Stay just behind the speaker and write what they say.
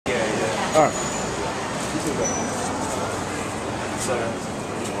All right.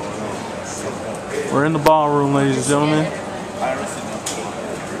 We're in the ballroom, ladies and gentlemen. I'm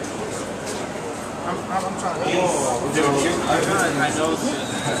trying to.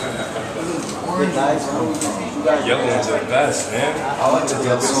 Yellow ones are the best, man. I like the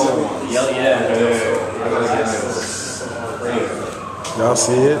yellow. Y'all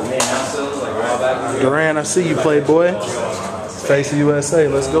see it? Duran, I see you, Playboy. Face of USA,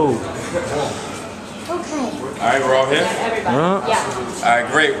 let's go. Okay. Alright, we're all here? Yeah. Alright,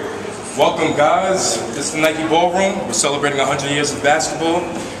 great. Welcome, guys. This is the Nike Ball Room. We're celebrating 100 years of basketbll.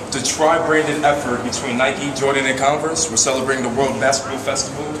 It's a tri-branded effort between Nike, Jordan, and Converse. We're celebrating the World Basketball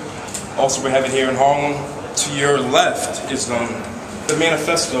Festival. Also, we have it here in Harlem. To your left is the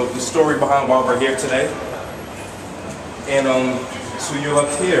manifesto, the story behind why we're here today. And to your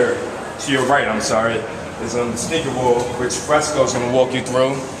left here, to your right, I'm sorry, is the sneaker wall, which Fresco is going to walk you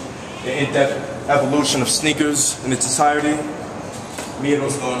through. The in-depth evolution of sneakers in its entirety.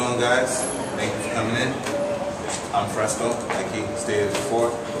 What's going on, guys? Thank you for coming in. I'm Fresco, like he stated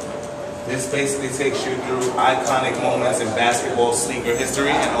before. This basically takes you through iconic moments in basketball sneaker history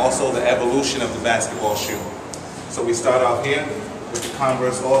and also the evolution of the basketball shoe. So we start off here with the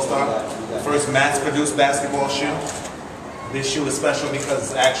Converse All-Star, the first mass-produced basketball shoe. This shoe is special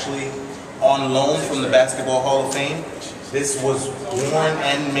because it's actually on loan from the Basketball Hall of Fame. This was worn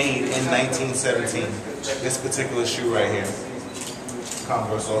and made in 1917. This particular shoe right here.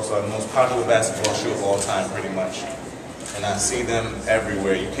 Converse All-Star, the most popular basketball shoe of all time, pretty much. And I see them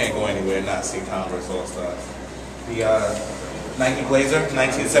everywhere. You can't go anywhere and not see Converse All-Star. The Nike Blazer,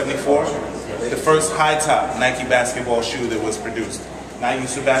 1974. The first high-top Nike basketball shoe that was produced. Not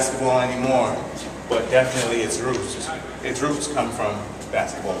used for basketball anymore, but definitely its roots. Its roots come from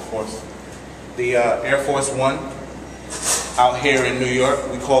basketball, of course. The Air Force One, out here in New York,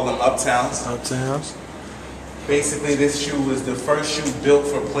 we call them Uptowns. Uptowns. Basically, this shoe was the first shoe built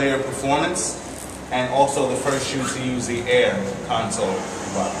for player performance, and also the first shoe to use the Air console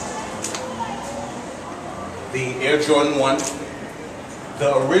button. The Air Jordan 1.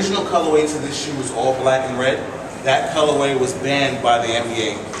 The original colorway to this shoe was all black and red. That colorway was banned by the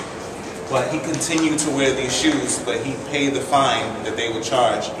NBA. But he continued to wear these shoes, but he paid the fine that they would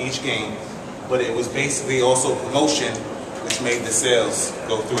charge each game. But it was basically also promotion, which made the sales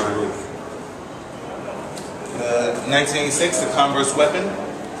go through the roof. 1986, the Converse Weapon.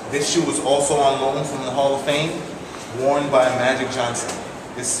 This shoe was also on loan from the Hall of Fame, worn by Magic Johnson.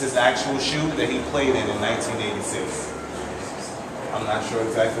 This is his actual shoe that he played in 1986. I'm not sure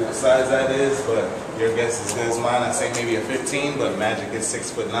exactly what size that is, but your guess is as good as mine. I say maybe a 15, but Magic is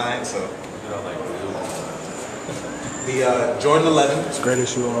 6'9", so. The Jordan 11. It's the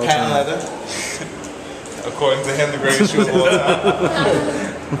greatest shoe of all patent time. leather. According to him, the greatest shoe of all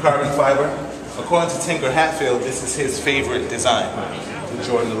time. Carbon fiber. According to Tinker Hatfield, this is his favorite design, the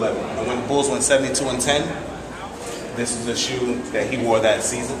Jordan 11. And when the Bulls went 72-10, this is the shoe that he wore that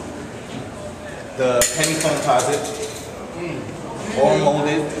season. The penny composite, all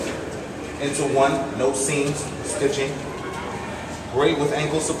molded into one, no seams, stitching. Great with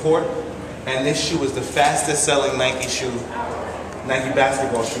ankle support. And this shoe is the fastest selling Nike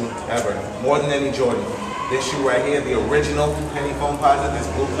basketball shoe ever, more than any Jordan. This shoe right here, the original penny composite, this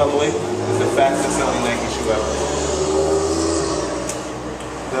blue colorway, is the fastest selling Nike shoe ever.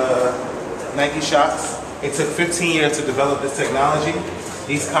 The Nike Shox, it took 15 years to develop this technology.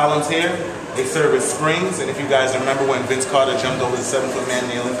 These columns here, they serve as springs, and if you guys remember when Vince Carter jumped over the 7-foot man in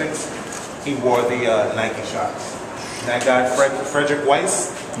the Olympics, he wore the Nike Shox. That guy, Frederick Douglass,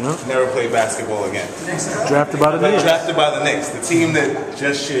 never played basketball again. Drafted by the Knicks. Drafted by the Knicks, the team that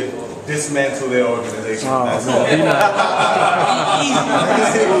just should dismantle their organization. Oh, man.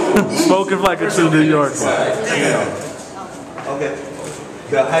 Spoken like a true New Yorker. Okay.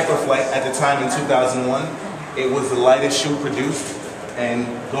 The Hyperflight at the time in 2001, it was the lightest shoe produced, and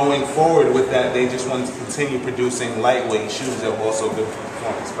going forward with that, they just wanted to continue producing lightweight shoes that were also good for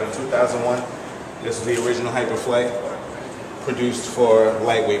performance. But in 2001, this was the original Hyperflight produced for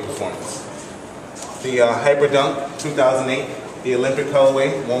lightweight performance. The Hyperdunk 2008, the Olympic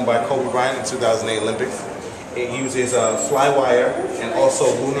colorway worn by Kobe Bryant in 2008 Olympics. It uses fly wire and also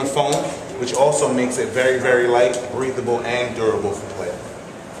lunar foam, which also makes it very, very light, breathable, and durable for play.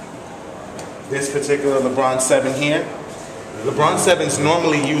 This particular LeBron 7 here, LeBron 7s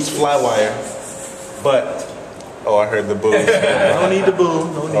normally use fly wire, but, oh, I heard the boo. No need to boo.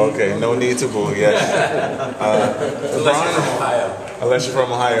 No need. Okay, no need to boo, yes. Unless you're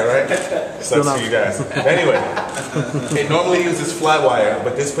from Ohio, right? Sucks for you guys. Anyway, it normally uses fly wire,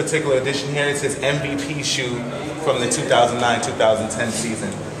 but this particular edition here is his MVP shoe from the 2009-2010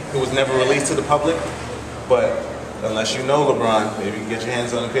 season. It was never released to the public, but unless you know LeBron, maybe you can get your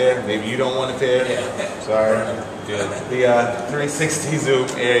hands on a pair. Maybe you don't want a pair. Sorry. Good. The 360 Zoom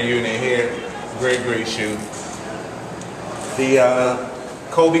Air unit here. Great shoe. The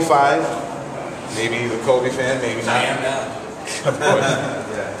Kobe 5. Maybe he's a Kobe fan, maybe not. I am now. Of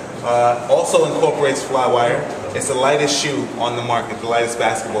course. Also incorporates Flywire. It's the lightest shoe on the market, the lightest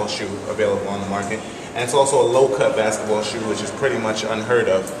basketball shoe available on the market. And it's also a low-cut basketball shoe, which is pretty much unheard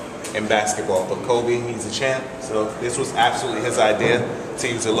of in basketball. But Kobe, he's a champ, so this was absolutely his idea to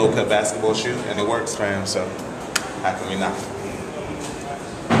use a low-cut basketball shoe, and it works for him, so how can we not?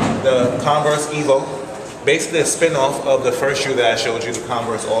 The Converse Evo, basically a spin-off of the first shoe that I showed you, the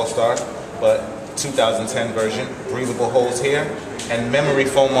Converse All-Star, but 2010 version. Breathable holes here, and memory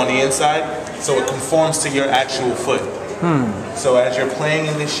foam on the inside, so it conforms to your actual foot. So as you're playing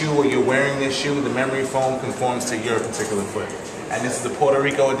in this shoe or you're wearing this shoe, the memory foam conforms to your particular foot. And this is the Puerto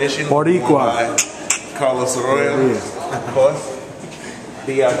Rico edition, worn by Carlos Arroyo, of course.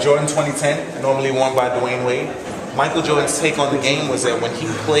 The Jordan 2010, normally worn by Dwayne Wade. Michael Jordan's take on the game was that when he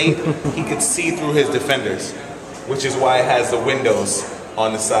played, he could see through his defenders, which is why it has the windows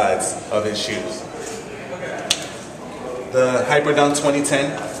on the sides of his shoes. The Hyperdunk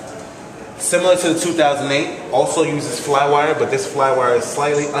 2010, similar to the 2008, also uses Flywire, but this Flywire is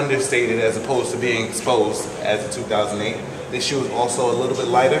slightly understated as opposed to being exposed as the 2008. This shoe is also a little bit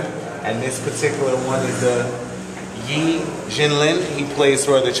lighter, and this particular one is the Yi Jinlin. He plays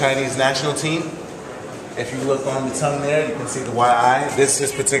for the Chinese national team. If you look on the tongue there, you can see the YI. This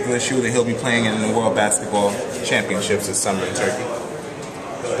is his particular shoe that he'll be playing in the World Basketball Championships this summer in Turkey.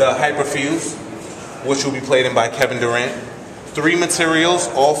 The Hyperfuse, which will be played in by Kevin Durant. 3 materials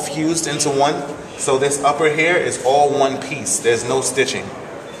all fused into one. So this upper here is all one piece. There's no stitching.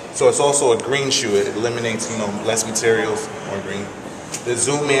 So it's also a green shoe. It eliminates, less materials, more green. The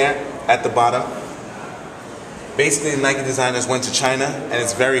Zoom Air at the bottom. Basically, the Nike designers went to China, and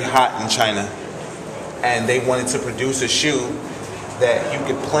it's very hot in China. And they wanted to produce a shoe that you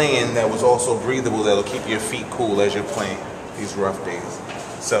could play in that was also breathable, that'll keep your feet cool as you're playing these rough days.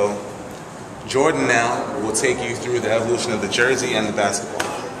 So Jordan now will take you through the evolution of the jersey and the basketball.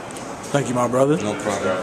 Thank you, my brother. No problem.